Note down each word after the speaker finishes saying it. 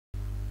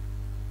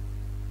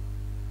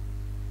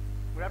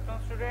Good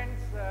afternoon,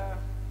 students.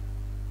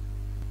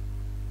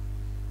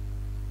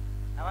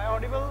 Am I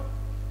audible?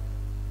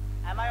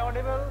 Am I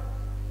audible?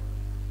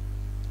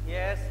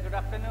 Yes, good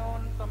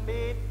afternoon,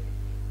 Sambit.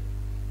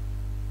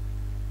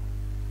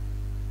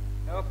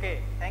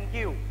 Okay, thank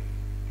you.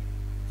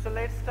 So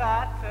let's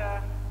start.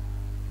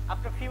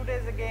 After a few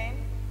days again,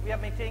 we are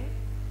meeting.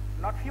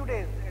 Not few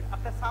days,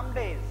 after some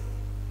days.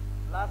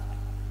 Last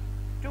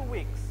 2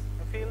 weeks,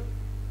 I feel,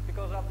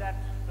 because of that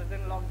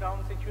present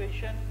lockdown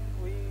situation,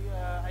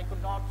 I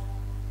could not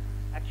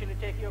actually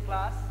take your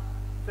class.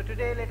 So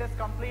today let us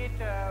complete,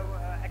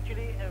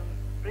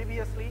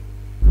 previously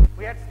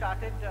we had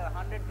started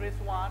 100 race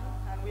 1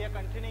 and we are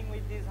continuing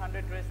with this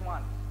 100 race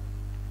 1.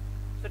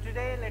 So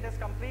today let us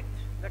complete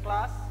the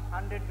class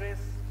 100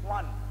 race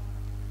 1.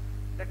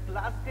 That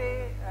last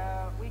day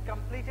we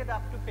completed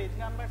up to page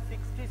number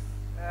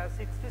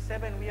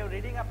 67. We are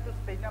reading up to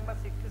page number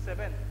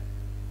 67.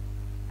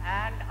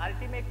 And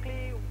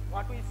ultimately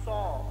what we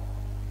saw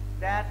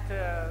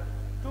that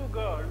two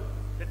girls,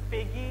 that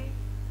Peggy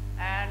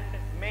and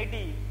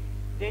Maddie,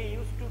 they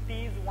used to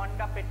tease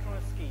Wanda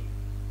Petroski.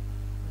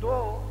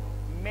 Though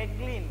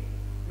Madeline,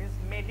 Miss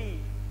Maddie,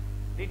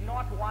 did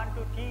not want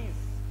to tease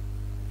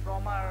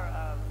from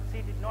her,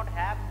 she did not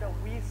have the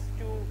wish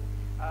to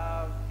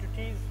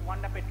tease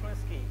Wanda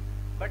Petroski,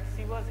 but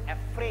she was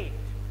afraid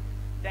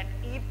that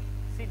if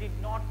she did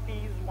not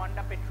tease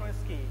Wanda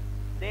Petroski,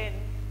 then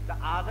the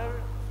other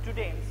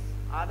students,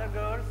 other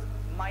girls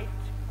might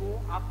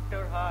go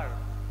after her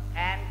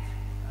and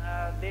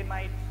they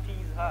might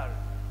tease her.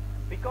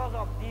 Because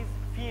of this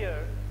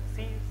fear,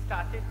 she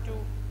started to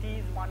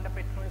tease Wanda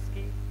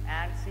Petroski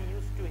and she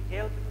used to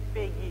help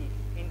Peggy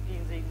in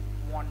teasing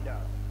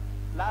Wanda.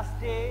 Last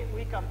day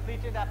we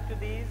completed up to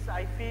this.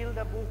 I feel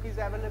the book is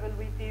available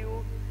with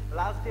you.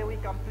 Last day we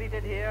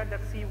completed here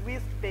that she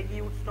wished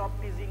Peggy would stop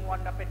teasing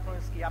Wanda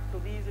Petroski. Up to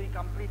this we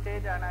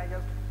completed and I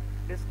just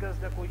discussed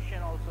the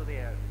question also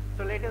there.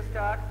 So let us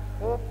start.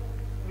 Hope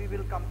we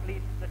will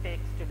complete the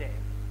text today.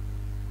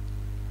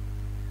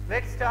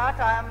 Let's start.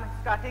 I am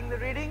starting the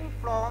reading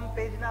from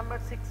page number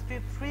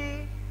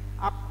 63.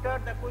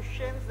 After the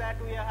questions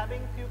that we are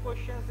having, few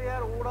questions here,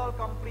 overall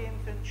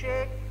comprehension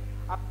check.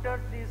 After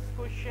these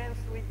questions,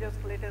 we just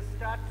let us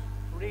start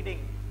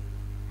reading.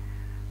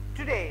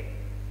 Today,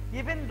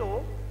 even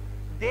though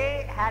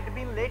they had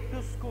been late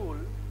to school,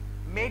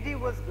 Maddie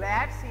was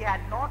glad she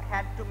had not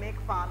had to make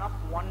fun of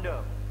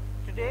Wanda.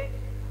 Today,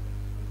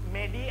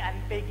 Maddie and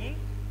Peggy,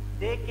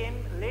 they came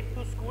late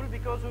to school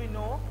because we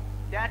know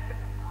that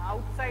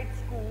outside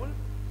school,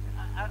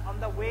 on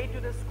the way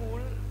to the school,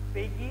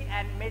 Peggy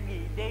and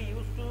Maddie, they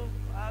used to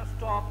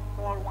stop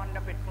for Wanda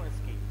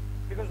Petroski,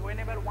 because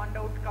whenever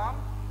Wanda would come,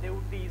 they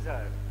would tease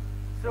her.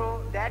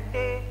 So that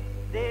day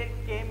they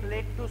came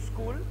late to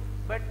school,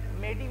 but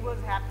Maddie was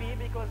happy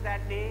because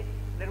that day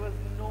there was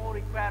no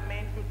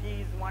requirement to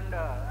tease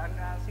Wanda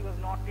and she was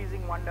not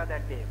teasing Wanda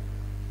that day.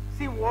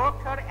 She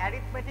worked her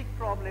arithmetic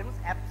problems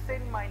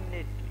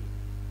absent-mindedly.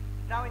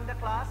 Now in the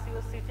class she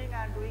was sitting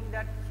and doing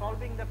that,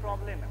 solving the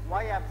problem.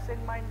 Why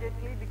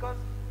absent-mindedly? Because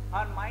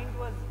her mind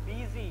was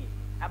busy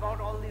about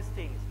all these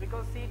things,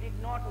 because she did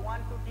not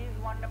want to tease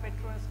Wanda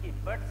Petroski,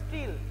 but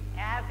still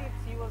as if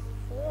she was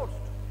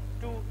forced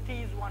to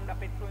tease Wanda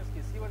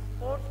Petroski. She was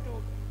forced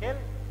to help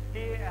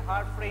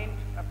her friend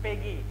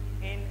Peggy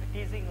in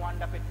teasing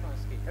Wanda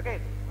Petroski. Okay,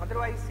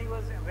 otherwise she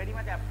was very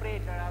much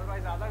afraid that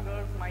otherwise other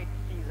girls might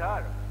tease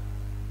her.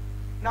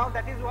 Now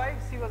that is why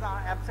she was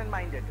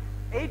absent-minded.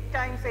 8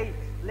 times 8,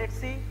 let's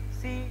see,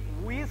 she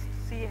wished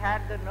she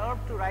had the nerve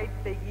to write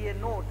Peggy a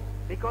note,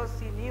 because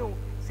she knew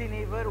she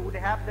never would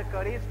have the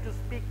courage to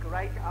speak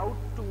right out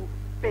to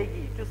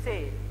Peggy, to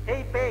say,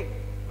 "Hey Peg,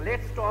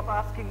 let's stop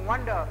asking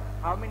Wanda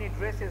how many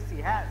dresses she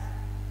has."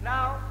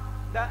 Now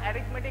the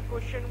arithmetic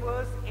question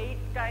was 8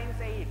 times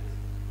 8,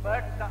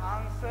 but the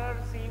answer,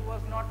 she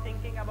was not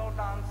thinking about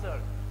the answer,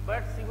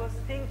 but she was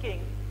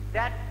thinking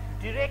that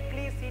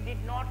directly she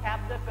did not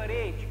have the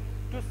courage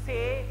to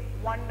say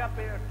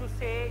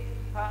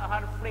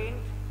her friend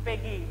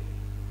Peggy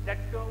that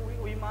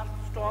we must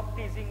stop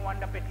teasing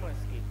Wanda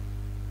Petroski.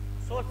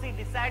 So she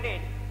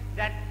decided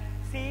that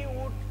she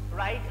would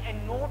write a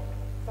note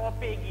for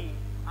Peggy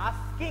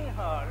asking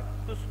her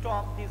to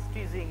stop this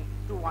teasing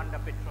to Wanda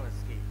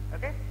Petroski.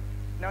 Okay?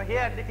 Now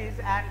here it is,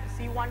 and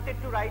she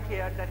wanted to write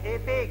here that, "Hey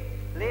Peg,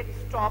 let's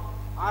stop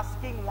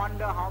asking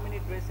Wanda how many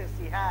dresses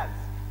she has."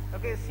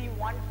 Okay, she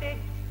wanted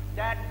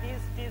that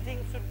this teasing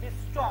should be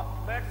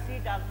stopped, but she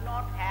does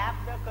not have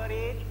the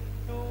courage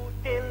to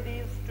tell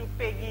this to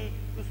Peggy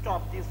to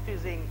stop this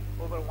teasing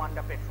over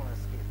Wanda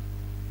Petroski.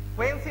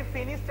 When she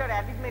finished her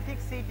arithmetic,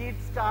 she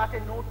did start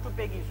a note to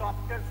Peggy. So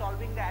after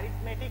solving the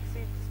arithmetic,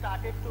 she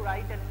started to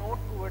write a note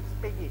towards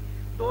Peggy.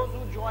 Those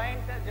who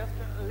joined just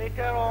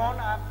later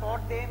on, for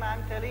them I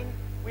am telling,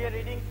 we are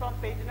reading from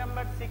page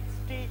number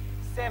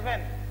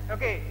 67.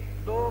 Okay,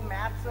 though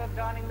maths are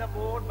done in the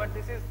board, but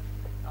this is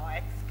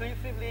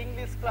exclusively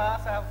English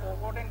class. I have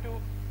forgotten to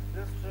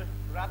just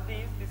rub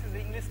these. This is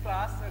English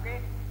class. Okay,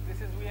 this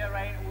is we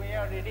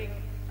are reading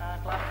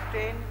class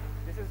 10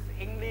 This is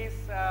English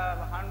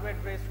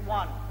 100 raised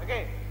 1.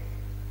 Okay.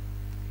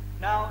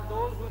 Now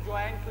those who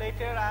joined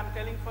later, I am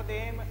telling for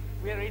them,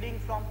 we are reading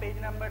from page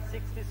number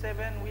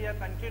 67. We are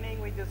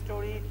continuing with the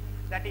story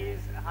that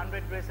is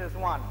 100 races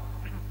 1.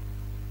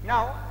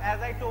 Now,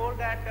 as I told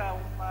that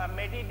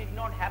Mehdi did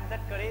not have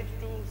that courage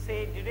to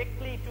say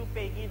directly to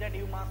Peggy that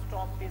you must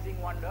stop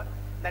teasing Wanda.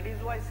 That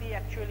is why she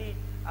actually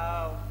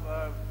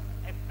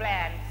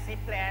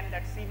planned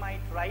that she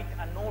might write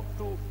a note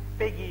to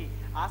Peggy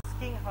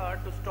asking her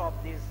to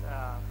stop this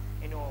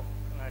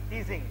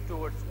teasing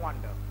towards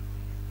Wanda.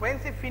 When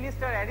she finished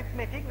her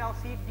arithmetic, now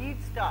she did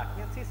start,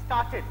 means she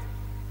started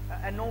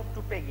a note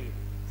to Peggy.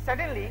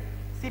 Suddenly,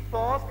 she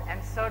paused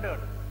and shuddered,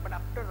 but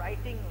after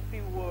writing a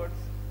few words,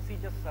 she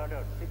just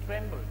shuddered, she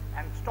trembled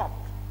and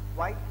stopped.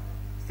 Why?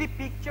 She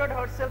pictured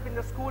herself in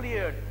the school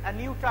yard, a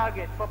new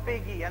target for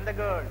Peggy and the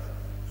girls.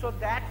 So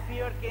that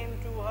fear came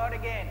to her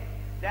again,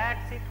 that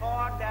she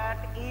thought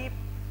that if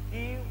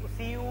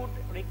she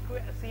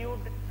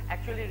would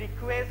actually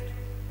request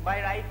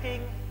by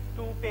writing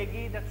to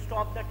Peggy that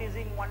stop the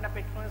teasing Wanda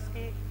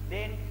Petronsky,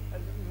 then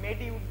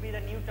Mehdi would be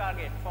the new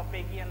target for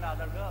Peggy and the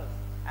other girls.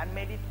 And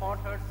Mehdi thought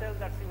herself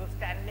that she was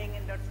standing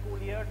in that school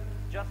yard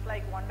just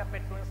like Wanda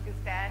Petronsky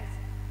stands,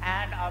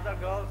 and other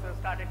girls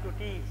started to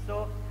tease.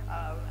 So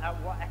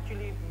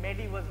actually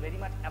Mehdi was very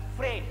much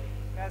afraid.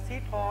 She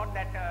thought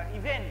that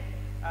even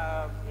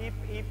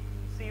if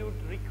she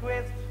would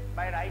request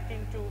by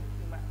writing to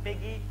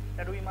Peggy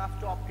that we must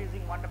stop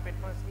teasing Wanda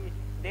Petronsky,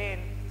 then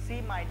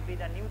she might be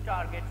the new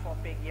target for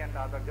Peggy and the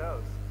other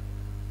girls.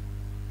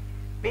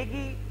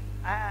 Peggy,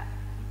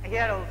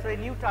 here also a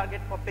new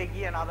target for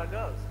Peggy and other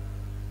girls.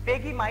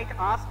 Peggy might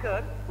ask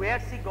her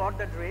where she got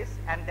the dress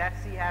and that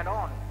she had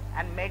on,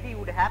 and Mehdi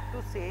would have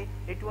to say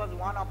it was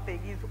one of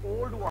Peggy's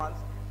old ones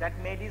that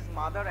Mehdi's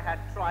mother had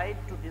tried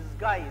to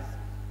disguise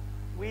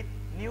with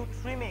new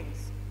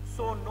trimmings,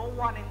 so no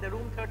one in the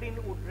room 13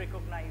 would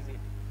recognize it.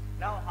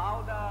 Now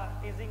how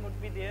the teasing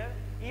would be there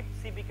if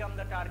she become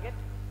the target?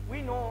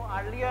 We know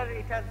earlier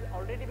it has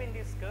already been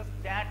discussed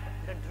that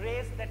the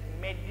dress that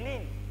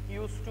Madeline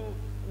used to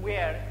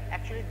wear,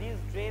 actually this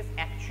dress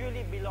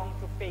actually belonged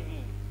to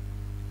Peggy.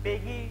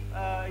 Peggy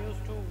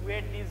used to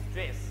wear this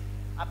dress.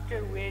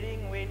 After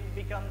wearing, when it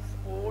becomes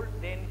old,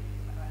 then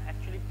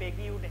actually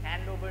Peggy would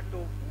hand over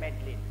to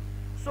Madeline.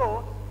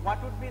 So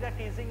what would be the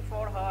teasing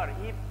for her?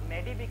 If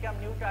Mehdi become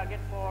new target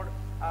for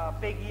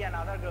Peggy and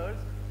other girls,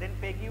 then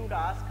Peggy would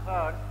ask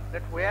her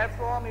that where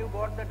from you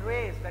got the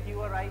dress that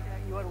you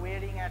are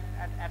wearing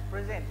at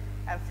present,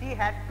 and she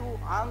had to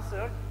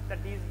answer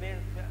that these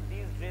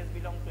dress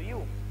belong to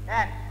you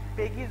and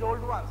Peggy's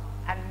old ones.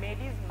 And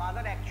Mehdi's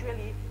mother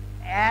actually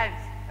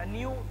adds a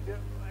new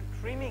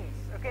trimmings,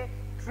 okay,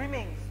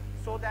 trimmings,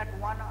 so that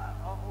one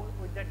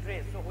with the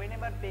dress. So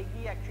whenever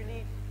Peggy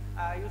actually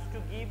used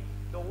to give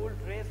the old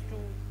dress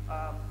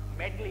to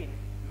Madeline,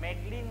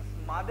 Madeline's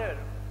mother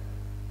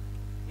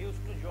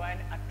used to join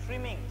a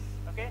trimmings,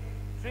 okay,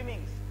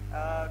 trimmings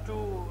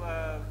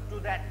to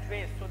that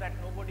dress so that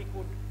nobody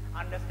could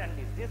understand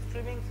this. This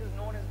trimmings is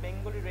known as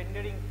Bengali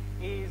rendering,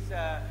 is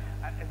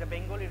the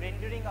Bengali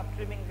rendering of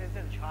trimmings is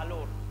a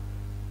jhalor,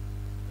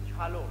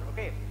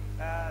 okay.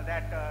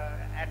 That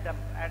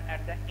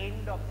at the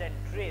end of that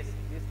dress,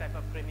 these type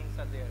of trimmings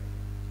are there.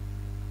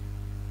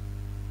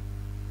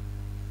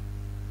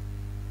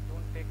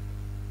 Don't take,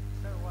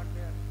 sir, what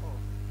they are for?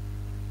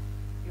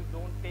 You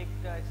don't take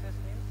the access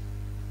means?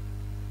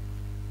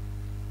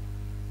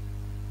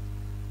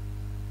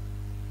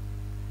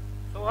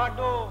 So what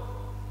do,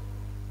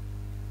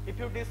 if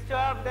you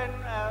disturb, then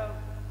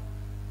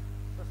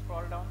so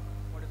scroll down,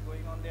 what is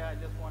going on there? I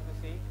just want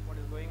to see what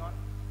is going on.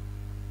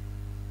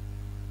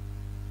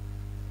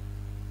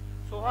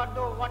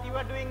 Sohardo, what you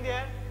are doing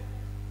there?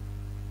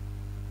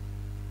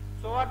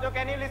 Sohardo,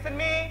 can you listen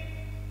me?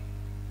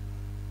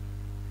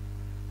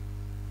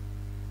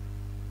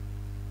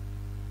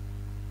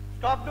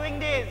 Stop doing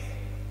this.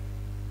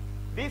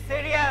 Be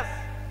serious.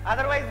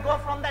 Otherwise, go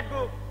from that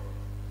group.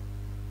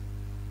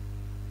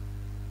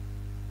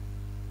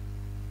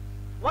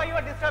 Why you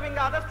are disturbing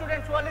the other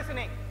students who are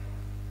listening?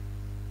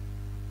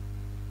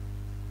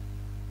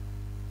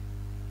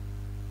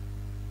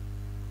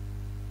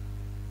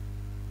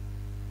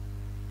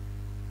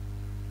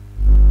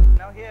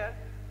 Now here,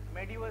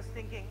 Mehdi was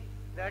thinking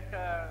that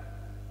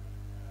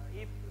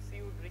if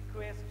she would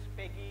request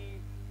Peggy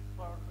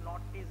for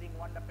not teasing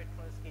Wanda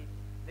Petronsky,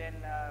 then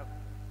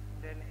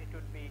it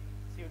would be,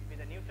 she would be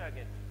the new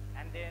target.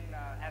 And then,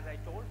 as I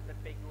told, that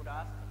Peggy would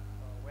ask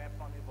where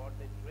from you bought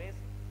the dress,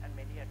 and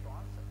Mehdi had to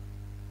answer.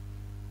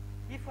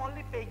 If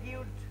only Peggy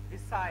would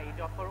decide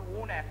of her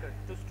own accord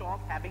to stop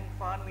having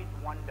fun with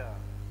Wanda.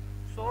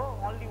 So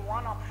only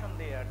one option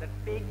there, that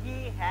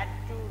Peggy had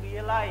to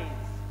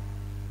realize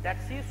that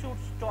she should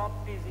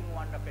stop teasing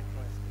Wanda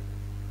Petronsky.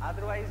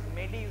 Otherwise,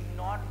 Mehdi is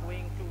not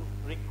going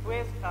to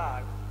request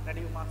her that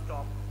you must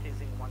stop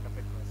teasing Wanda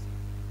Petronsky.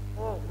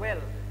 Oh well,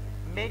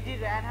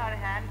 Mehdi ran her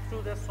hand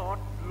through the short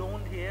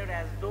blonde hair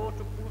as though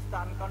to push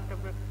the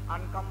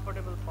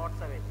uncomfortable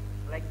thoughts away.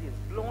 Like this.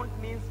 Blonde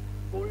means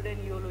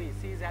golden yellowish.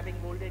 She is having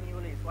golden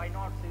yellowish. Why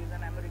not? She is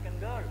an American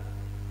girl.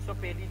 So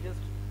Paddy just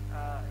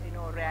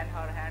ran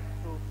her hand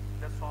through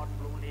the short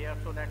blonde hair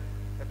so that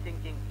the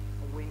thinking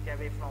went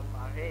away from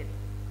her head.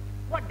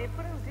 What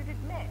difference did it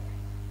make?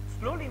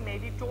 Slowly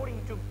Maddie tore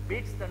into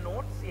bits the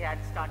notes he had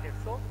started.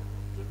 So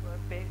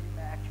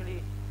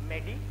actually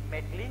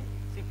Madeline,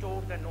 she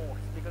tore the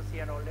notes because she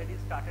had already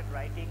started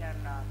writing and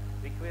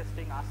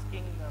requesting,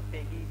 asking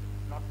Peggy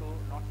not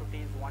to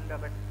tease Wanda,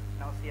 but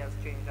now she has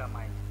changed her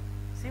mind.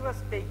 She was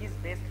Peggy's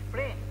best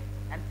friend,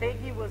 and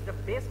Peggy was the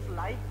best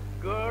liked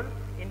girl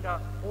in the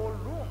whole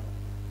room.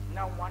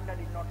 Now Wanda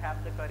did not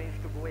have the courage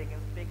to go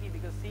against Peggy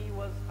because she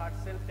was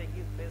herself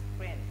Peggy's best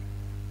friend.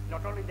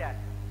 Not only that,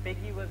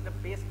 Peggy was the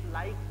best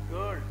liked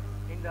girl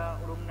in the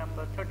room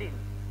number 13.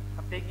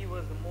 Peggy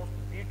was the most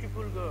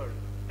beautiful girl.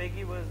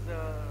 Peggy was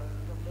the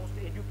most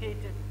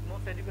educated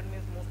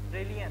means most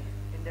brilliant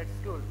in that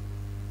school.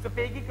 So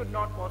Peggy could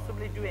not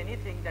possibly do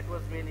anything that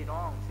was really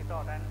wrong, she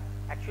thought, and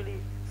actually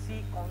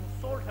she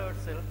consoled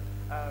herself,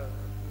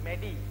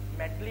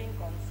 Madeline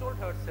consoled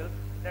herself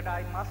that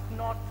I must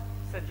not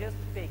suggest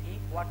Peggy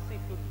what she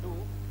should do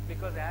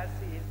because as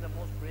she is the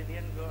most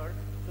brilliant girl,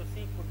 so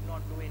she could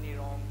not do any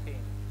wrong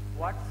thing.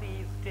 What she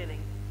is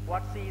telling,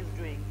 what she is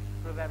doing,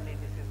 probably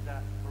this is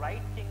the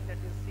right thing that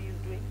she is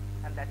doing,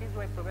 and that is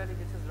why probably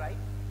this is right,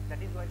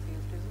 that is why she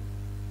is teasing.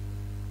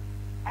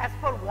 As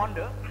for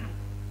Wanda,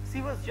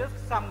 she was just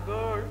some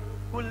girl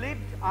who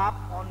lived up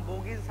on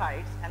Bogies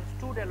Heights and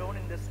stood alone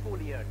in the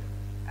schoolyard.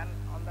 And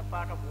on the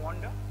part of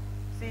Wanda,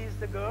 she is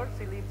the girl,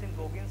 she lives in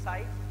Bogies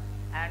Heights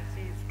and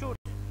she stood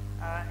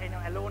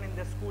alone in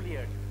the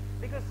schoolyard.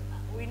 Because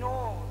we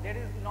know there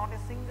is not a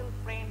single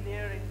friend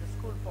there in the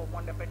school for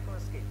Wanda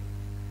Petroski.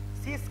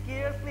 She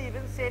scarcely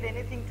even said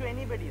anything to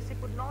anybody. She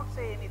could not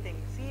say anything.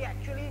 She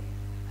actually,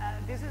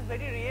 this is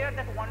very rare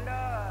that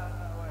Wanda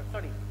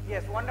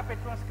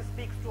Petroski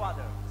speaks to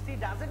others. She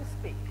doesn't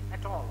speak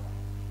at all.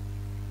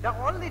 The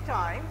only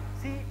time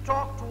she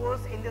talked to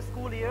us in the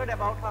schoolyard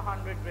about her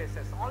 100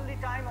 dresses. Only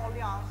time, all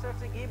the answers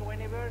she gives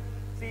whenever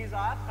she is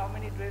asked how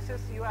many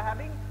dresses you are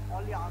having,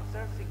 all the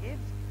answers she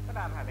gives that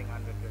I am having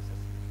 100 dresses.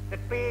 The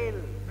pale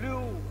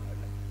blue,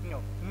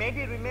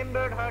 Maddie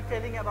remembered her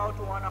telling about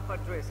one of her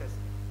dresses.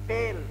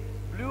 Pale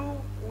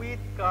blue with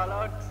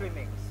colored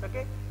trimmings.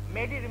 Okay,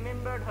 Maddie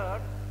remembered her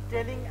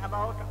telling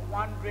about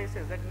one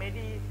dresses that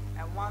Maddie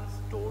once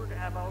told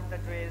about the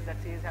dress that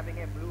she is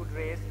having a blue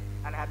dress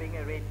and having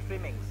a red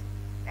trimmings.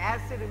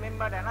 As she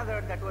remembered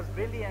another that was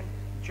brilliant,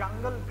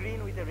 jungle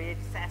green with a red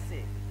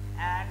sassy,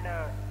 and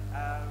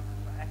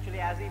actually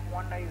as if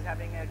Wanda is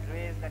having a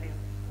dress that is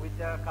with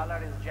the color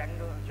is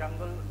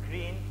jungle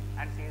green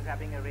and she is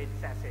having a red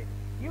sassy.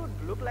 You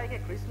would look like a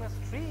Christmas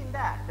tree in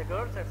that, the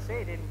girls had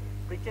said in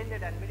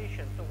pretended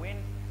admiration. So when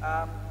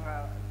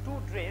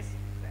two dress,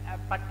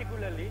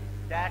 particularly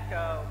that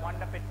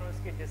Wanda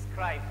Petroski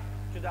described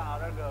to the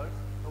other girls,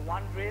 the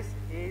one dress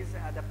is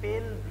the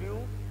pale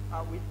blue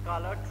with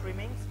colored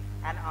trimmings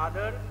and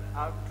other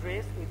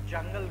dress with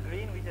jungle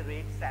green with a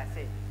red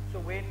sassy. So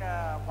when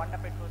Wanda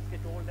Petroski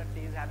told that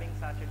she is having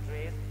such a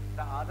dress,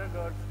 the other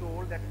girls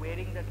told that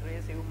wearing the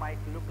dress you might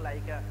look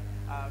like a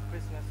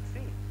Christmas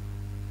tree.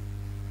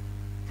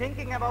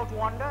 Thinking about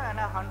Wanda and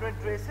her 100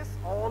 dresses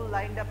all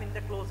lined up in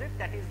the closet,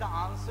 that is the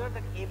answer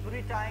that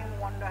every time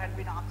Wanda had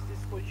been asked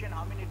this question,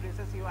 how many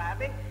dresses you are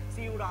having,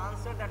 she would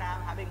answer that I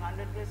am having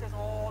 100 dresses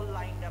all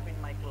lined up in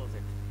my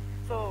closet.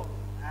 So,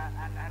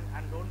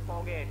 and don't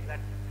forget that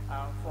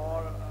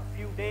for a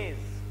few days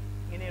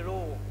in a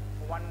row,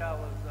 Wanda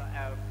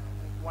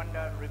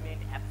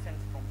remained absent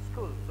from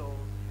school. So,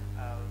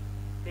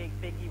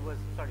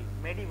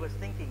 Maddie was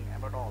thinking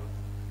about all.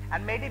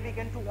 And Maddie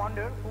began to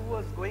wonder who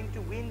was going to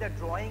win the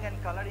drawing and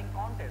coloring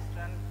contest.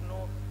 And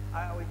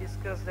we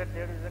discussed that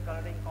there is a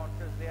coloring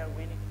contest. They are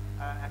winning,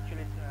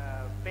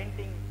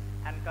 painting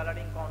and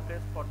coloring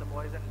contest for the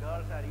boys and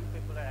girls. You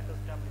people are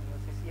accustomed in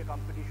your CCA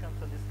competition.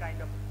 So this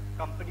kind of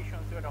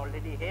competitions you had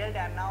already held,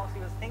 and now she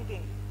was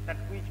thinking that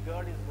which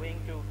girl is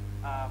going to,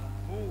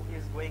 who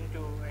is going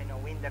to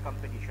win the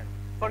competition.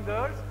 For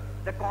girls,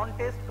 the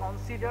contest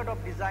consisted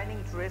of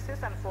designing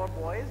dresses, and for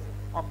boys,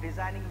 of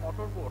designing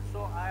motorboats.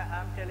 So I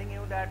am telling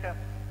you that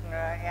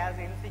as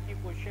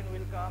MCQ question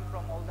will come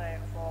from all the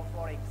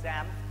for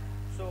exams,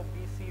 so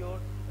be sure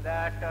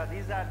that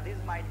these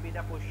might be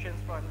the questions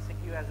for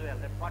MCQ as well.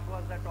 That what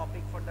was the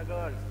topic for the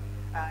girls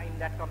in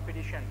that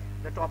competition?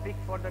 The topic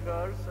for the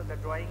girls, the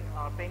drawing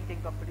or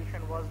painting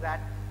competition was that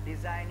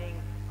designing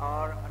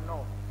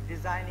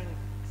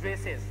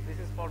dresses. This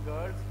is for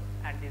girls,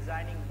 and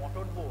designing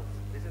motorboats.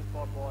 This is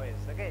for boys.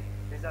 Okay,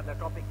 these are the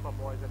topic for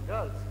boys and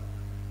girls.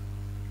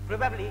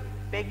 Probably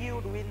Peggy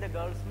would win the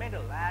girls'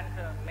 medal, and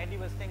Maddie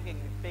was thinking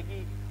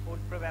Peggy would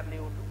probably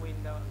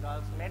win the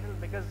girls' medal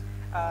because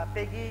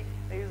Peggy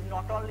is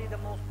not only the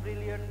most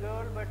brilliant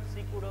girl, but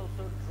she could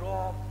also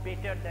draw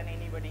better than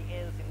anybody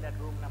else in that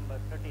room number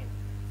 13.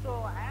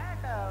 So,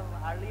 and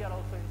earlier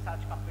also in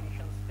such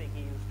competitions Peggy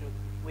used to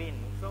win.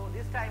 So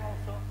this time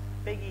also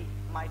Peggy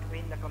might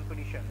win the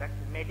competition. That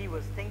Maddie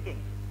was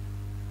thinking.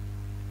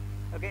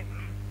 Okay.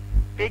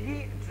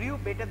 Peggy drew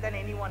better than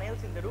anyone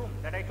else in the room,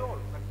 that I told.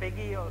 But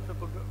Peggy also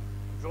could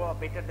draw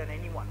better than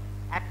anyone.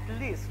 At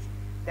least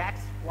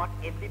that's what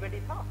everybody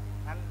thought,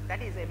 and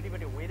that is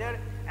everybody. Whether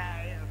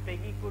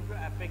Peggy could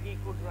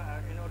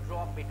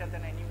draw better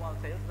than anyone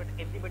else, but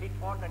everybody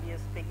thought that yes,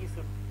 Peggy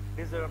should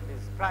deserve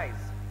this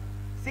prize.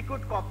 She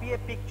could copy a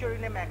picture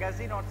in a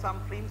magazine or some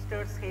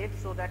filmster's head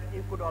so that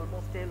you could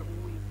almost tell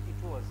who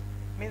it was.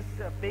 Means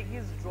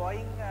Peggy's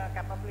drawing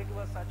capability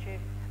was such a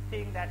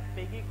thing that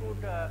Peggy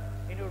could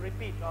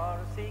repeat, or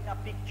seeing a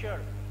picture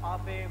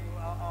of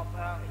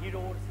a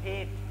hero's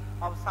head,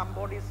 of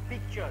somebody's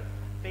picture,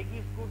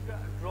 Peggy could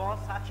draw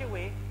such a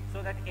way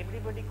so that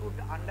everybody could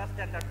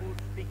understand that whose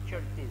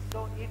picture it is.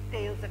 So it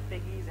tells that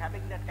Peggy is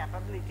having that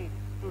capability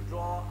to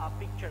draw a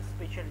picture,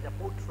 especially the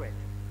portrait.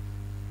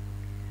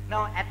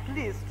 Now at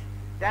least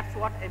that's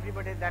what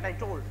everybody that I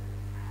told.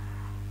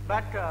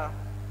 But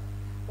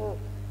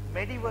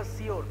Mehdi was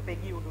sure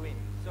Peggy would win.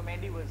 So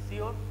Mehdi was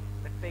sure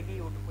that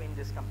Peggy would win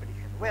this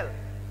competition. Well,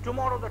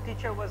 tomorrow the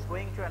teacher was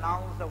going to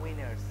announce the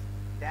winners.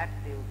 That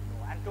they would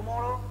know. And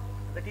tomorrow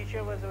the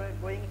teacher was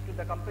going to,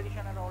 the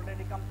competition had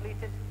already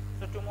completed.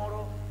 So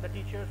tomorrow the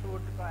teachers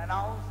would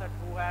announce that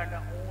who had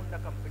won the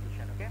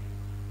competition. Okay,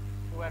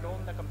 who had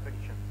won the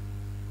competition.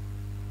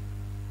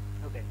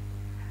 Okay.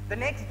 The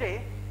next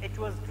day it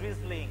was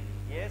drizzling.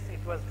 Yes,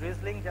 it was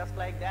drizzling just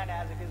like that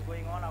as it is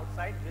going on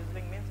outside.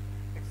 Drizzling means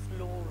it's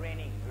slow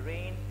raining.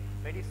 Rain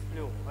very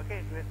slow.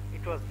 Okay,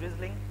 it was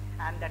drizzling,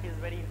 and that is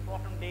very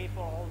important day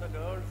for all the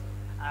girls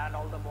and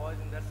all the boys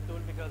in the school,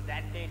 because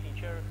that day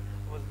teacher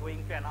was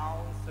going to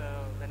announce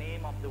the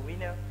name of the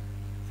winner.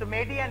 So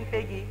Mehdi and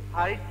Peggy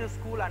hurried to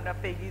school under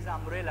Peggy's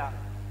umbrella,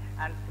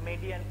 and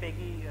Mehdi and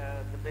Peggy,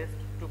 the best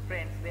two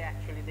friends,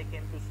 they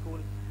came to school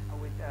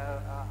with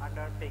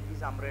under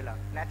Peggy's umbrella.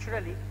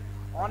 Naturally,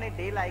 on a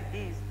day like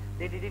this,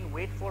 they didn't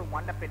wait for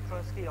Wanda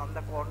Petrosky on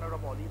the corner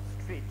of Olive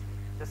Street,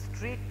 the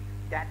street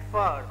that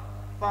far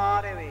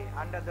away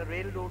under the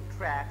railroad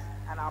tracks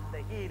and up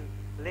the hill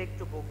led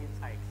to Bogin's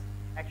Heights.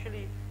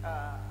 Actually,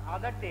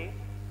 other day,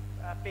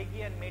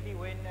 Peggy and Mehdi,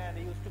 when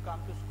they used to come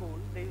to school,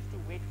 they used to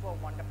wait for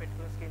Wanda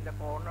Petrosky in the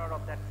corner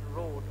of that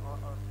road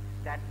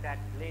that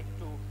led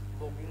to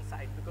Bogin's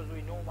Heights, because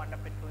we know Wanda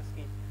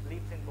Petrosky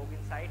lives in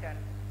Bogin's Heights and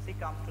she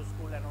comes to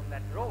school and on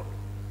that road.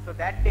 So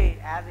that day,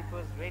 as it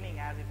was raining,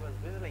 as it was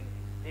drizzling,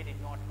 they did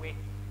not wait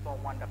for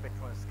Wanda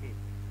Petrosky.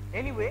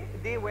 Anyway,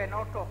 they were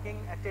not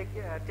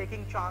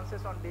taking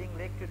chances on being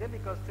late today,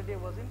 because today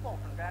was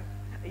important. And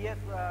yes,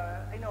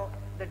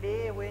 the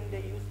day when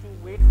they used to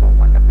wait for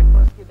Wanda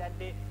Petrosky, that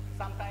day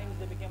sometimes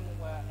they became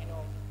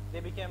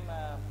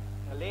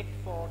late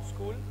for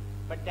school.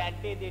 But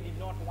that day they did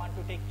not want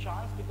to take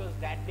chance, because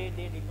that day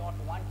they did not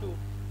want to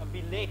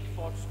be late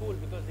for school,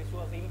 because this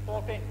was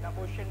important. The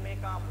question may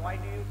come, why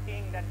do you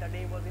think that the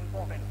day was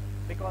important?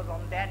 Because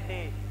on that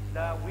day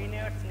the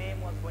winner's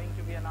name was going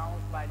to be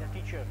announced by the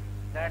teacher.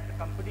 That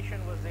competition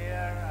was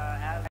there,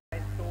 as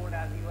I told,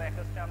 as you were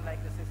accustomed, like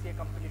the CCA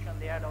competition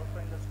they had also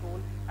in the school,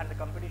 and the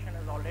competition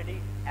is already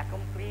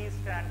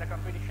accomplished, and the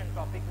competition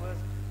topic was,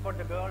 for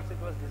the girls it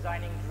was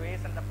designing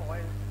dress, and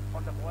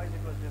for the boys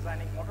it was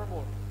designing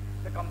motorboat.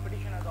 The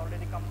competition has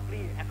already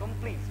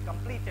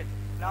completed.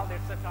 Now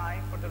that's the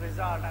time for the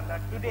result, and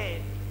that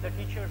today the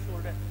teachers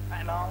would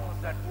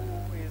announce that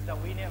who is the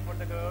winner for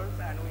the girls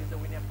and who is the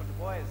winner for the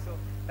boys. So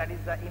that is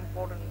the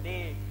important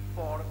day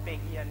for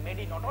Peggy and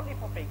Mehdi, not only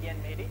for Peggy and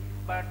Mehdi,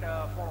 but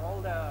for all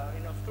the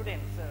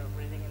students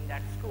reading in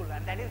that school,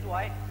 and that is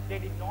why they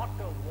did not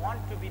want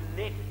to be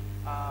late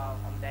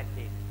on that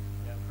day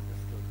for the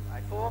school. I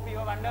hope you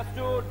have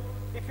understood.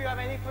 If you have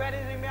any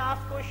queries, you may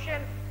ask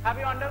question. Have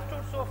you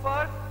understood so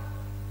far?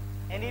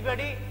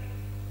 Anybody?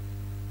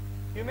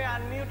 You may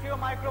unmute your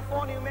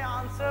microphone. You may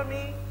answer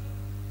me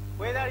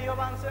whether you have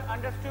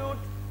understood.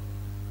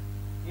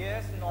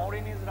 Yes,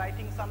 Noreen is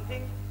writing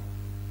something.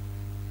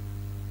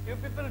 You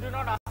people do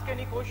not ask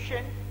any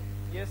question.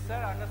 Yes, sir,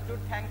 understood.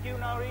 Thank you,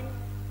 Noreen.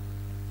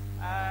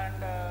 And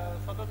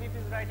Satodip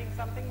is writing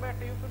something, but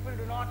you people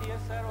do not. Yes,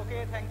 sir.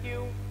 Okay, thank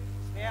you.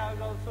 Sneha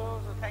is also.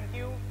 So thank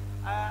you.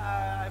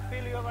 I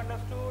feel you have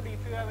understood.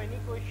 If you have any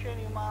question,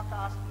 you must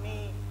ask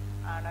me,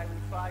 and I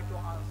will try to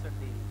answer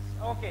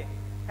these. Okay,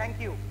 thank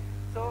you.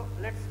 So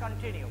let's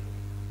continue.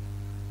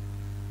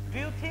 Do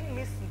you think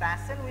Miss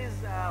Masson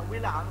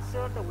will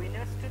answer the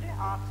winners today?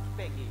 Asked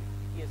Peggy.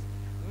 Yes,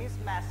 Miss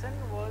Masson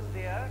was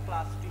their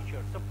class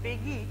teacher. So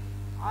Peggy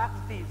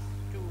asked this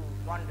to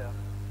Wanda.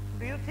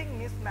 Do you think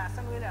Miss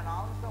Masson will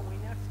announce the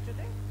winners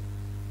today?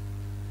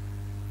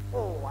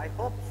 Oh, I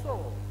hope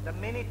so. The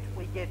minute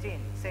we get in,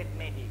 said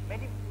Mehdi.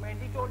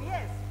 Mehdi told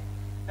yes.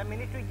 The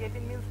minute we get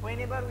in means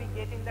whenever we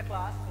get in the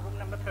class, room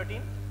number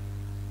 13,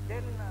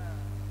 then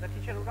the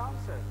teacher would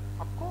answer.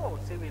 Of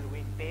course, he will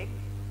win, Peg.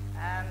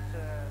 And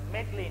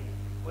Madeline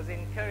was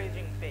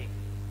encouraging Peg.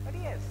 But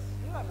yes,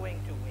 you are going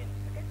to win.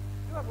 Okay?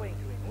 You are going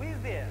to win. Who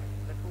is there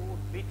that who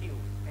would beat you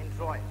in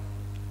drawing?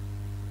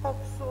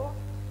 Hope so,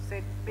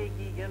 said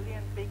Peggy eagerly,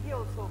 and Peggy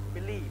also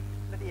believed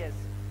that yes,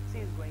 she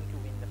is going to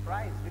win the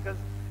prize, because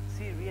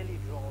she really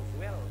draws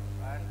well,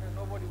 and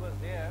nobody was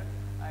there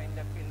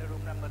in the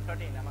room number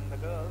 13 among the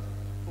girls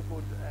who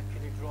could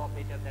actually draw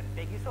better than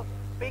Peggy. So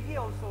Peggy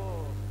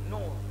also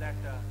knows that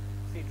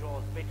she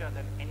draws better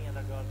than any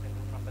other girls in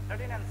room number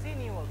 13, and she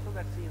knew also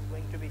that she is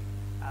going to be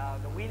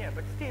the winner,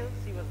 but still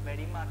she was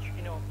very much,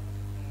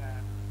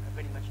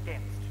 very much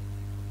tensed.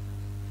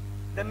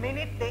 The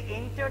minute they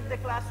entered the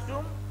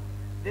classroom,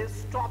 they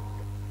stopped,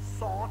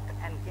 sought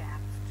and gasped.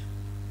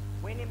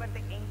 Whenever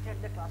they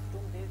entered the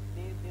classroom, they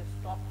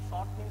stopped.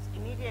 Sought means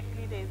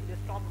immediately they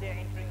stopped their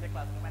entering the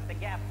classroom, and the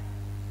gap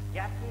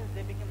means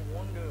they became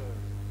wondered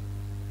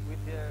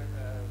with their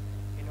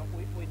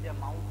with their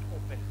mouth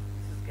open.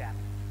 This is gap.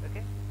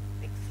 Okay,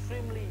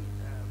 extremely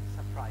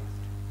surprised.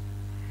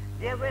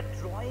 There were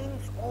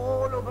drawings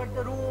all over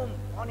the room,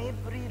 on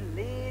every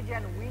ledge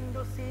and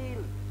window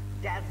sill,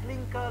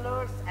 dazzling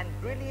colors and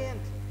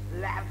brilliant,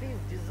 lavish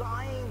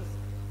designs,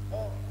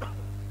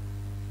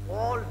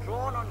 all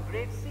drawn on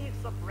great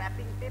sheets of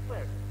wrapping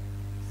paper.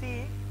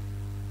 See,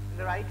 in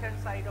the right hand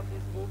side of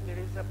this book, there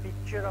is a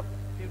picture of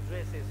few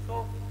dresses.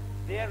 So,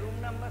 their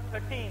room number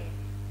 13,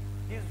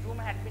 this room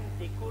had been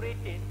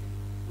decorated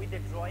with the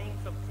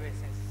drawings of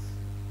dresses.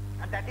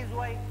 And that is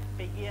why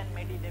Peggy and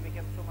Maddie, they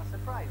became so much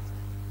surprised.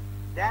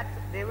 That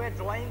there were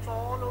drawings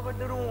all over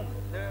the room.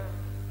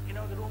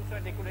 The rooms were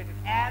decorated.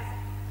 As,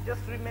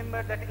 just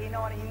remember that in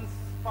our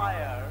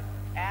Inspire,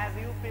 as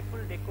you people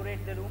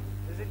decorate the room,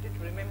 isn't it?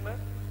 Remember,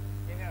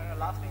 in our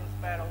last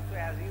Inspire also,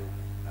 as you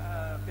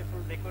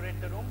people decorate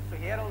the room. So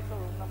here also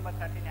room number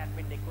 13 had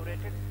been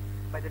decorated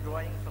by the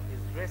drawings of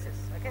these dresses.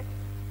 Okay,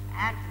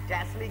 and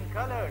dazzling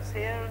colors.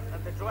 Here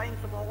the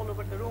drawings of all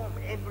over the room,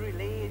 every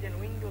ledge and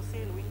window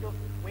sill.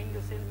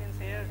 Window sill means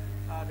here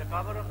the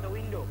cover of the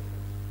window.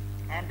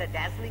 And the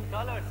dazzling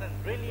colors and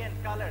brilliant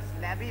colors,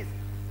 lavish,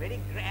 very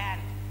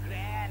grand,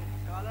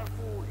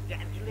 colorful,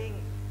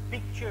 dazzling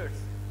pictures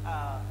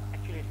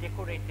actually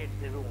decorated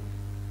the room.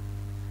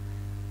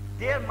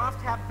 There must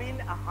have been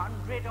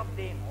 100 of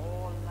them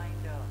all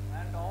lined up,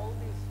 and all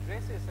these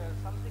dresses are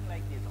something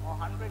like this,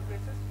 100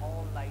 dresses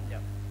all lined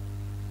up.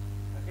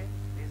 Okay,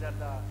 these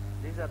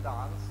are the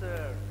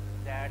answer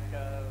that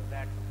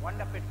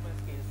Wanda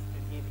Petminski is to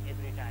give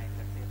every time.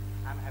 Let's say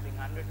I'm having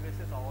 100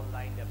 dresses all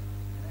lined up.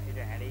 It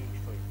arranged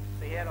for it.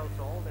 So here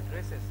also all the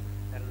dresses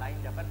are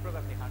lined up, and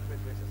probably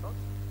 100 dresses also.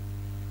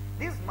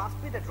 These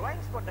must be the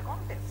drawings for the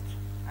contest.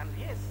 And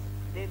yes,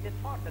 they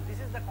thought that this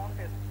is the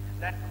contest,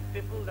 that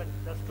people,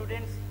 the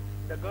students,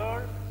 the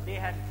girl, they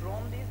had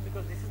drawn these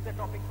because this is the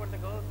topic for the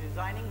girls,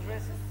 designing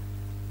dresses,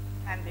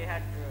 and they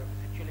had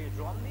actually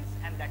drawn this,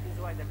 and that is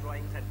why the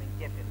drawings had been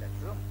kept in that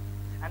room.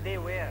 And they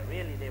were,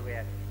 really they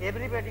were.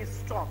 Everybody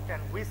stopped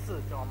and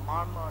whistled or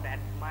murmured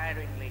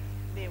admiringly.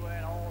 They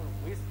were all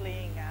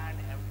whistling and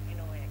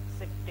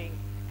accepting,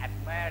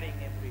 admiring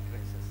every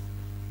dresses.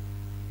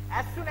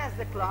 As soon as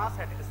the class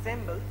had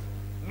assembled,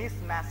 Miss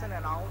Masson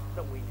announced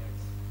the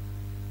winners.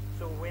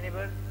 So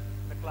whenever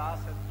the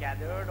class has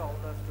gathered, all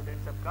the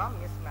students have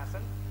come, Miss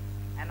Masson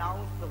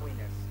announced the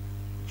winners.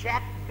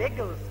 Jack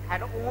Bagels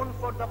had won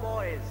for the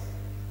boys,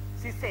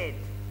 she said,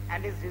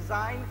 and his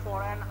design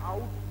for an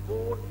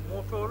outboard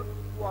motor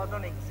was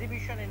on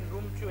exhibition in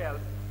room 12,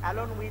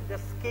 along with the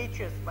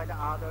sketches by the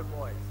other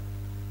boys.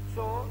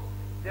 So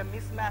the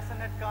Miss Masson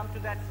had come to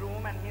that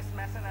room, and Miss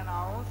Masson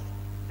announced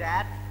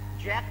that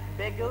Jack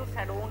Bagels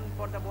had won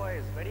for the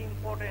boys. Very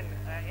important,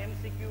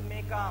 MCQ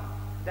may come,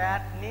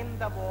 that name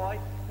the boy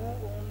who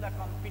won the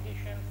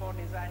competition for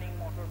designing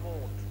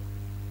motorboat.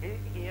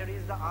 Here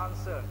is the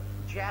answer.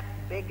 Jack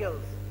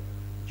Bagels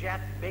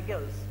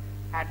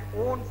had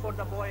won for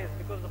the boys,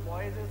 because the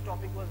boys'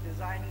 topic was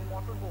designing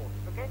motorboats.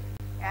 Okay,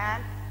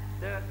 and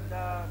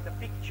the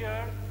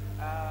picture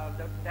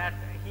that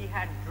he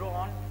had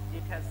drawn,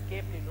 it has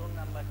kept in room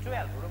number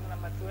 12. Room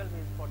number 12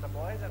 is for the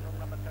boys and room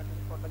number 13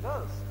 for the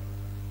girls.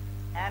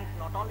 And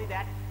not only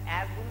that,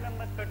 as room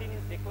number 13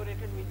 is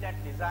decorated with that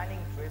designing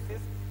dresses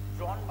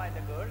drawn by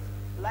the girls,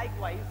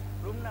 likewise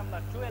room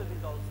number 12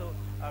 is also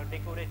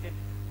decorated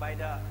by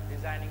the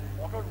designing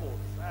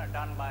motorboats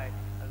done by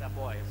the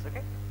boys.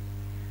 Okay.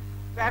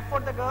 As for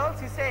the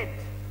girls, he said,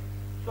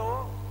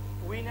 so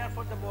winner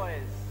for the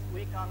boys,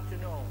 we come to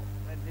know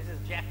that this is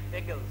Jack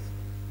Bagels.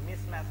 Miss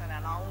Masson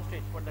announced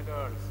it for the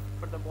girls.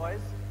 For the boys,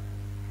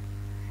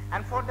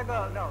 and for the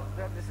girl, no,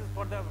 this is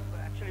for the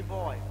actually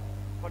boy.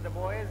 For the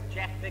boys,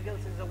 Jack Bagels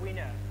is the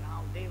winner.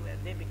 Now the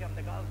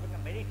girls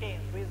become very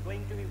tense. Who is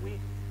going to be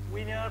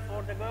winner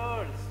for the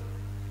girls?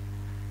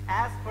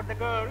 As for the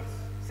girls,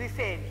 she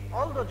said,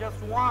 although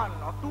just 1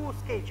 or 2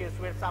 sketches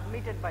were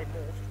submitted by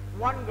most,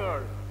 one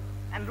girl,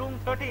 and room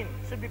 13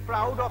 should be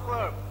proud of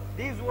her.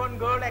 This one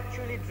girl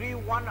actually drew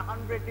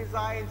 100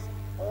 designs,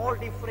 all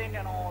different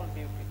and all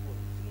beautiful.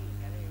 See,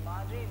 can you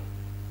imagine?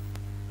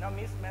 Now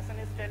Miss Masson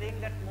is telling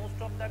that most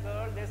of the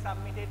girls, they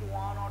submitted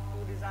 1 or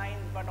 2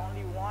 designs, but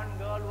only one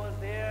girl was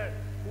there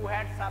who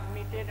had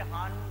submitted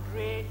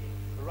 100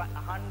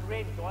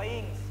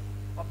 drawings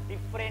of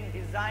different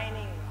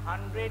designing,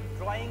 100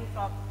 drawings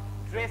of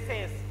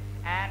dresses,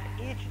 and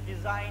each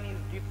design is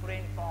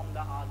different from the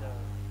other.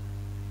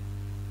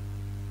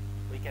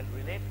 We can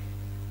relate,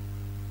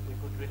 we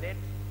could relate.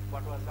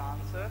 What was the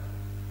answer?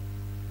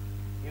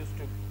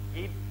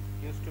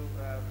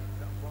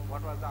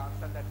 What was the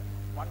answer that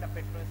Wanda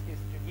Petrosky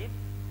used to give?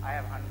 I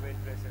have 100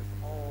 dresses,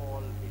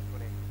 all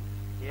different.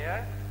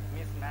 Here,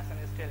 Miss Mason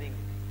is telling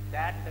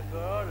that the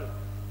girl,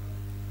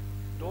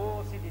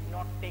 though she did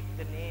not take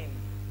the name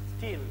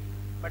still,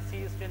 but she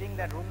is telling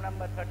that room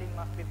number 13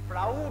 must be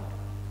proud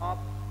of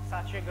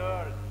such a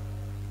girl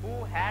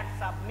who had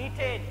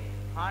submitted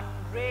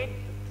 100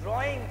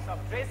 drawings of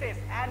dresses,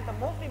 and the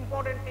most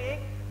important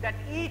thing, that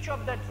each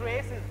of the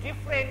dress is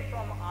different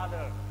from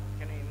other.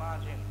 Can you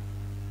imagine?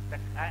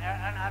 That,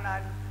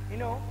 and you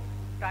know,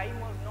 time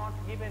was not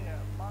given,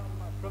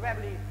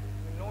 probably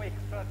no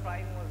extra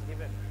time was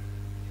given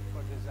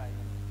for designing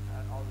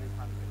all these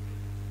 100.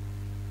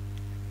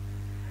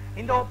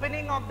 In the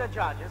opening of the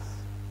judges,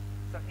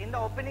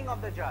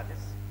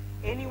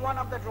 any one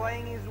of the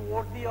drawing is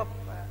worthy of,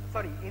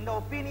 in the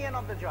opinion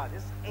of the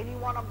judges, any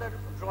one of the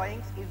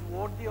drawings is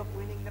worthy of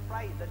winning the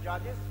prize. The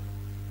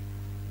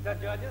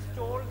judges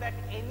told that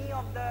any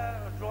of the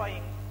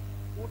drawing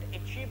would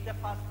achieve the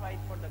first prize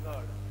for the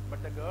girl.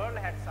 But the girl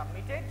had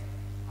submitted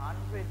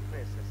 100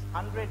 dresses,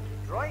 100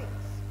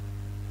 drawings.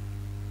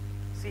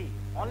 See,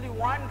 only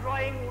one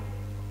drawing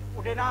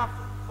would enough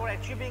for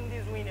achieving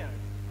this winner,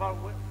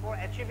 for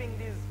achieving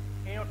this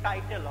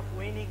title of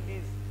winning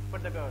this for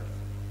the girls.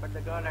 But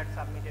the girl had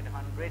submitted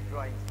 100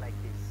 drawings like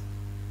this.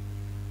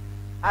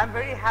 I am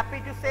very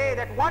happy to say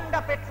that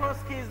Wanda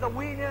Petrosky is the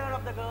winner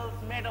of the girls'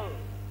 medal.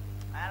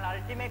 And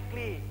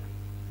ultimately,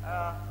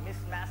 Miss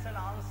Mason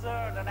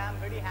answered that I am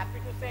very happy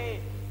to say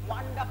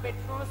Wanda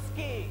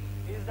Petrosky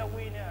is the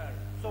winner.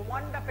 So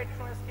Wanda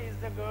Petrosky is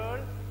the girl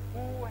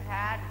who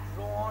had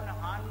drawn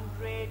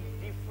 100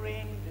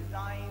 different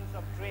designs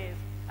of dress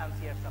and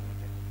she had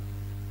submitted.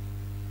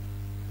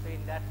 So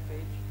in that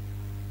page,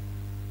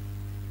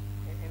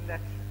 in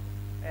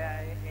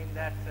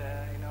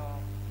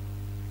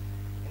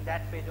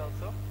that page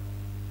also,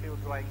 few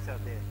drawings are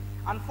there.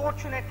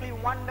 Unfortunately,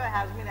 Wanda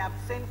has been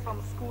absent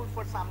from school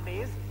for some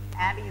days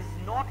and is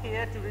not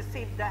here to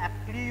receive the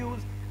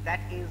applause that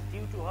is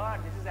due to her.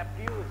 This is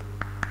applause.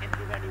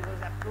 Everybody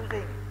was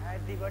applauding.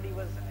 Everybody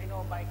was,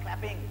 by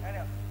clapping.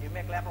 You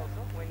may clap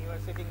also when you are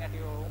sitting at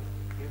your home.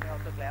 You may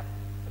also clap.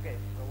 Okay.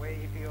 So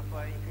if your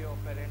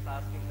parents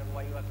asking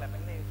why you are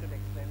clapping, then you should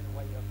explain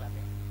why you are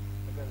clapping,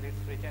 because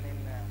it's written in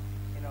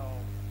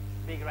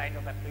big round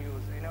of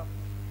applause.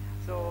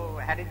 So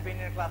had it been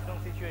in a classroom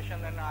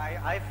situation, then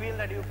I feel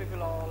that you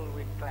people all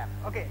will clap.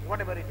 Okay,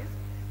 whatever it is.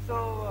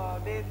 So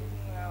they,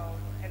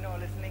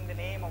 listening the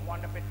name of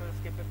Wanda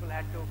Petrosky, people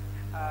had to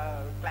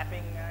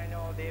clapping.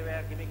 They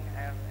were giving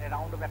a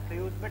round of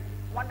applause. But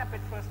Wanda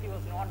Petrosky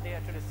was not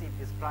there to receive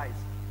this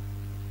prize.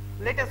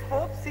 Let us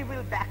hope she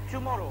will back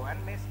tomorrow.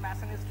 And Miss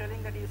Mason is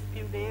telling that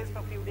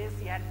for few days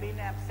she had been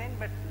absent.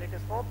 But let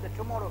us hope that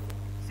tomorrow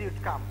she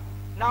would come.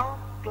 Now,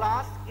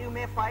 class, you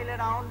may file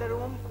around the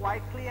room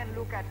quietly and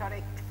look at her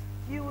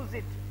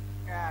exquisite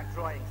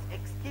drawings.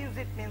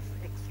 Exquisite means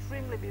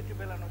extremely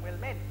beautiful and well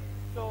made.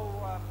 So,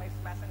 Ms.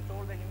 Mason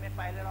told that you may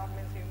file around,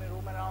 means you may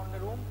roam around the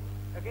room.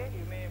 Okay,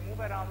 you may move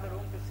around the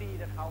room to see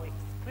that how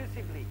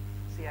exclusively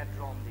she had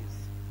drawn this.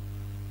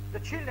 The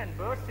children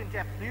burst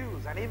into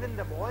applause, and even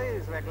the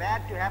boys were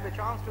glad to have a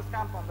chance to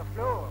stamp on the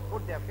floor,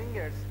 put their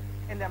fingers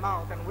in their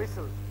mouth and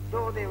whistle,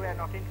 though they were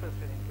not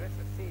interested in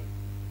dresses. See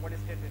what is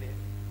stated here.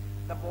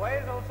 The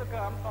boys also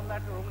come from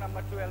that room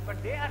number 12,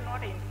 but they are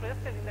not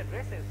interested in the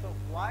dresses. So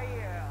why,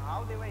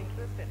 how they were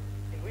interested?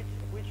 In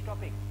which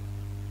topic?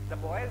 The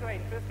boys were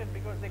interested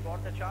because they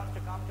got the chance to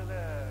come to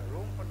the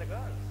room for the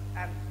girls.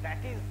 And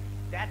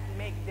that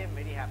makes them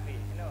very happy.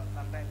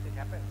 Sometimes it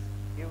happens.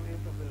 You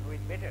people do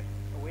it better.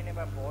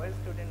 Whenever boys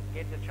students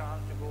get the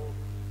chance to go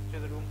to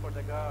the room for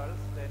the girls,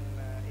 then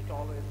it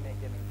always makes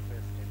them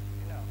interested.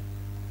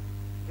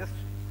 Just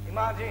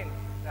imagine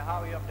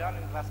how you have done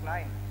in class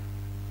 9.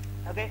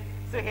 Okay,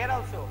 so here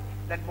also,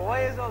 that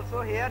boys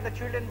also, here the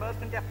children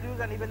burst into applause,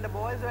 and even the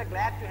boys were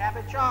glad to have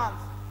a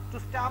chance to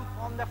stamp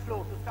on the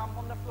floor, to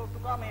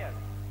come here,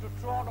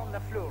 to trot on the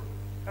floor,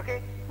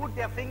 okay, put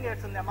their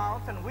fingers in their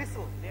mouths and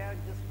whistle. They are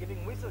just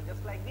giving whistle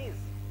just like this.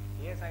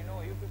 Yes, I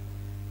know,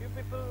 few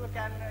people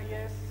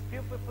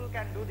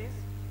can do this,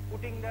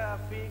 putting the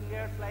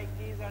fingers like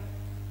this and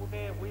put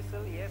a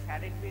whistle. Yes,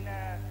 had it been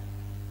a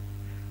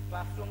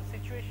classroom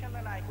situation,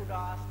 then I could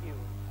ask you.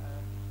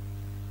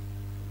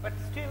 But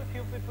still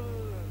few people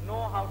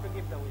know how to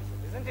give the whistle,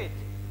 isn't it?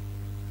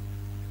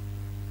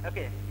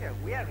 Okay, yeah,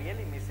 we are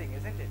really missing,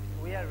 isn't it?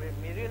 We are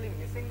really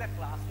missing the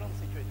classroom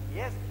situation.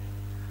 Yes,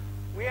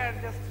 we are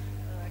just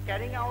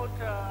carrying out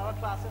our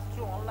classes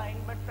through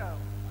online, but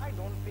I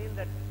don't feel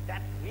that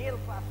real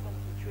classroom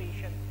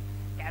situation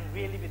can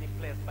really be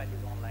replaced by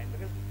this online,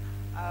 because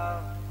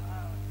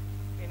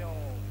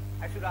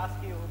I should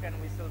ask you who can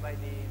whistle by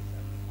these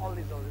and all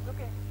these.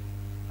 Okay,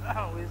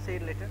 we'll say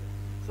it later.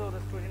 So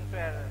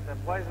the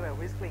boys were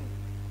whistling,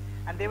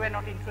 and they were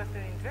not interested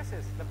in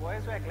dresses. The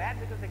boys were glad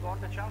because they got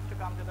the chance to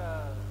come to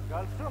the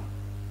girls' room.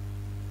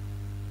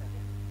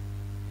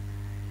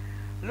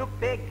 Okay. Look,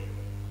 Peg,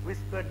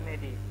 whispered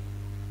Maddie.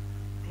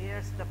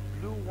 here's the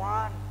blue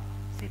one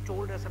she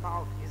told us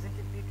about. Isn't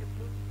it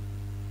beautiful?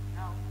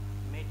 Now,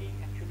 Mehdi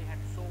actually had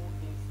sold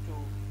these to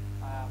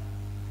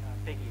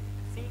Peggy.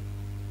 See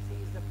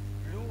is the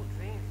blue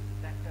dress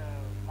that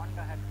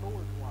Wanda had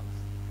told once.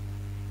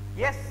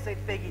 Yes, said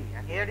Peggy,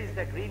 and here is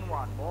the green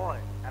one, boy.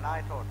 And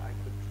I thought I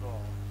could draw.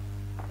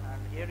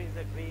 And here is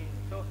the green.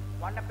 So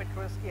Wanda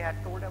Petrovsky had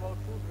told about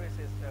two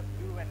dresses,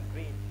 blue and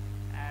green.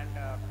 And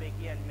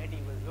Peggy and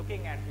Mehdi was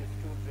looking at these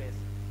two dresses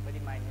very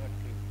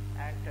minutely.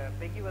 And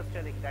Peggy was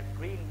telling that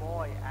green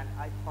boy, and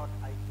I thought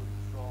I could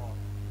draw.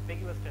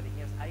 Peggy was telling,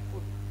 yes, I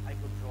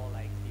could draw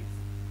like this.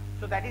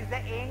 So that is the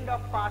end of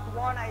part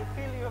 1. I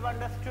feel you have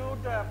understood.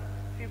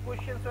 Few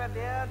questions were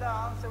there. The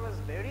answer was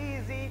very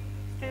easy.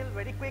 Still,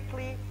 very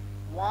quickly.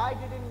 Why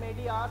didn't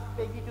Mehdi ask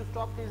Peggy to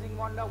stop teasing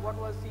Wanda? What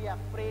was she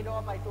afraid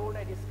of? I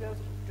discussed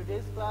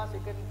today's class.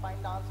 You can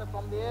find the answer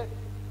from there.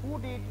 Who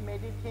did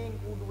Mehdi think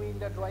would win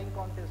the drawing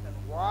contest and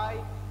why?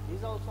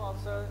 Is also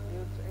answer.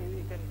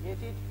 You can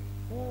get it.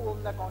 Who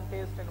won the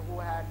contest and who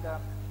had the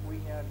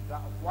winner?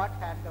 What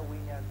had the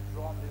winner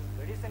drawn? This is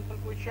very simple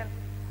question.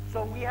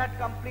 So we had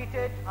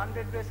completed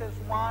 100 dresses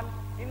 1.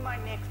 In my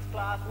next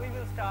class, we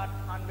will start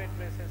 100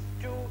 dresses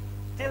 2.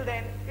 Till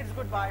then, it's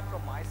goodbye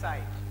from my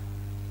side.